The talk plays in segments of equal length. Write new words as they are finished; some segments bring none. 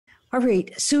All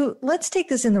right. So let's take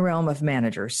this in the realm of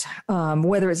managers,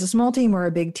 whether it's a small team or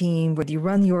a big team, whether you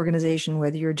run the organization,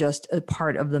 whether you're just a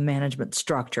part of the management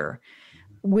structure.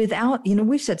 Without,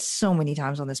 we've said so many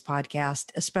times on this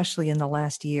podcast, especially in the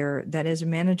last year, that as a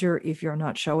manager, if you're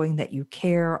not showing that you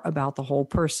care about the whole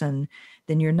person,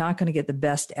 then you're not going to get the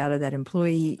best out of that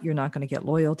employee. You're not going to get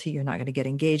loyalty. You're not going to get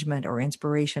engagement or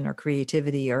inspiration or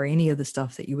creativity or any of the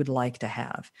stuff that you would like to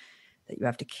have. That you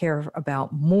have to care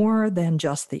about more than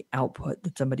just the output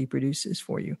that somebody produces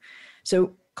for you.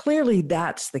 So clearly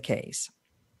that's the case.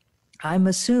 I'm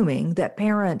assuming that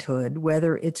parenthood,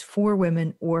 whether it's for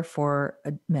women or for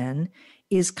men,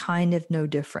 is kind of no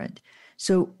different.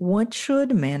 So what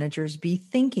should managers be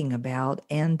thinking about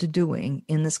and doing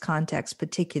in this context,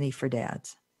 particularly for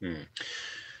dads?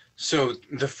 So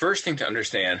the first thing to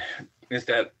understand is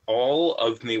that all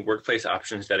of the workplace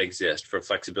options that exist for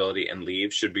flexibility and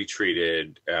leave should be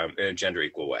treated in a gender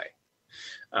equal way.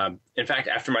 In fact,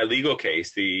 after my legal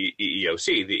case, the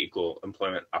EEOC, the Equal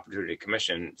Employment Opportunity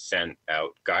Commission, sent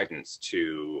out guidance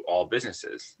to all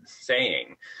businesses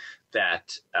saying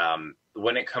that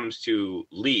when it comes to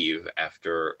leave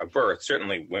after a birth,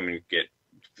 certainly women get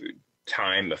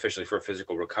time officially for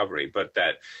physical recovery, but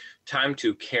that time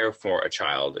to care for a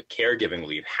child, caregiving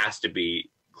leave, has to be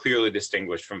clearly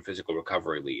distinguished from physical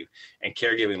recovery leave, and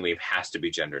caregiving leave has to be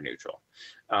gender neutral.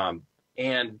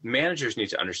 And managers need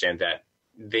to understand that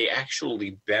they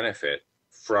actually benefit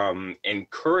from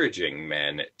encouraging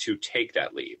men to take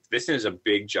that leave. This is a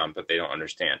big jump that they don't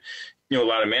understand. A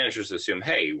lot of managers assume,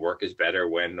 hey, work is better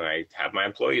when I have my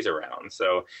employees around.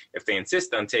 So if they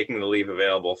insist on taking the leave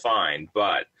available, fine.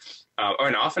 But,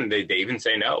 and often they even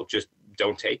say, no, just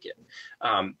don't take it.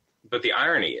 But the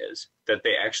irony is that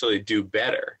they actually do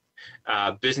better.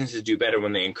 Businesses do better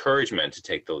when they encourage men to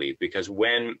take the leave, because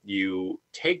when you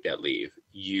take that leave,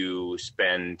 you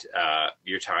spend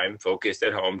your time focused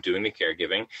at home doing the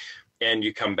caregiving, and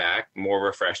you come back more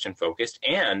refreshed and focused,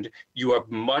 and you are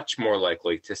much more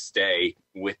likely to stay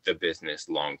with the business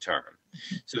long term.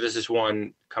 So this is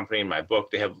one company in my book.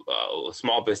 They have a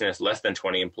small business, less than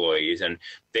 20 employees, and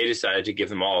they decided to give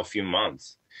them all a few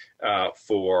months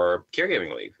for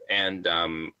caregiving leave. And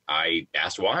I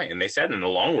asked why, and they said in the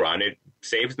long run, it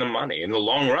saves them money. In the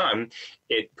long run,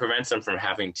 it prevents them from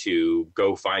having to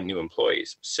go find new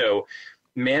employees. So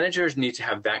managers need to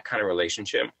have that kind of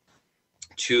relationship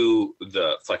to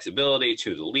the flexibility,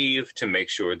 to the leave, to make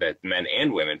sure that men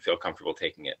and women feel comfortable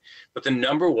taking it. But the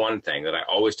number one thing that I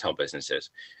always tell businesses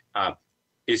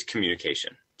is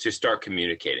communication. To start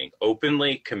communicating,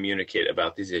 openly communicate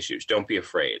about these issues. Don't be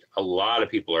afraid. A lot of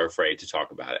people are afraid to talk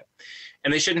about it.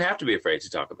 And they shouldn't have to be afraid to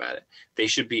talk about it. They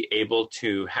should be able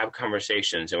to have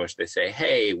conversations in which they say,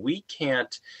 hey, we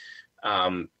can't,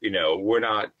 we're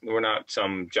not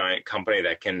some giant company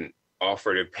that can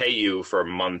offer to pay you for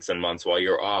months and months while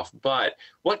you're off, but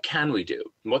what can we do?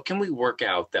 What can we work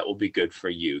out that will be good for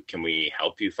you? Can we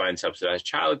help you find subsidized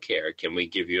childcare? Can we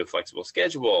give you a flexible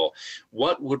schedule?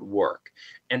 What would work?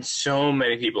 And so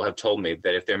many people have told me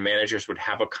that if their managers would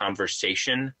have a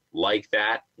conversation like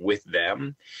that with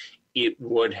them, it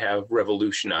would have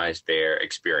revolutionized their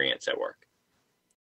experience at work.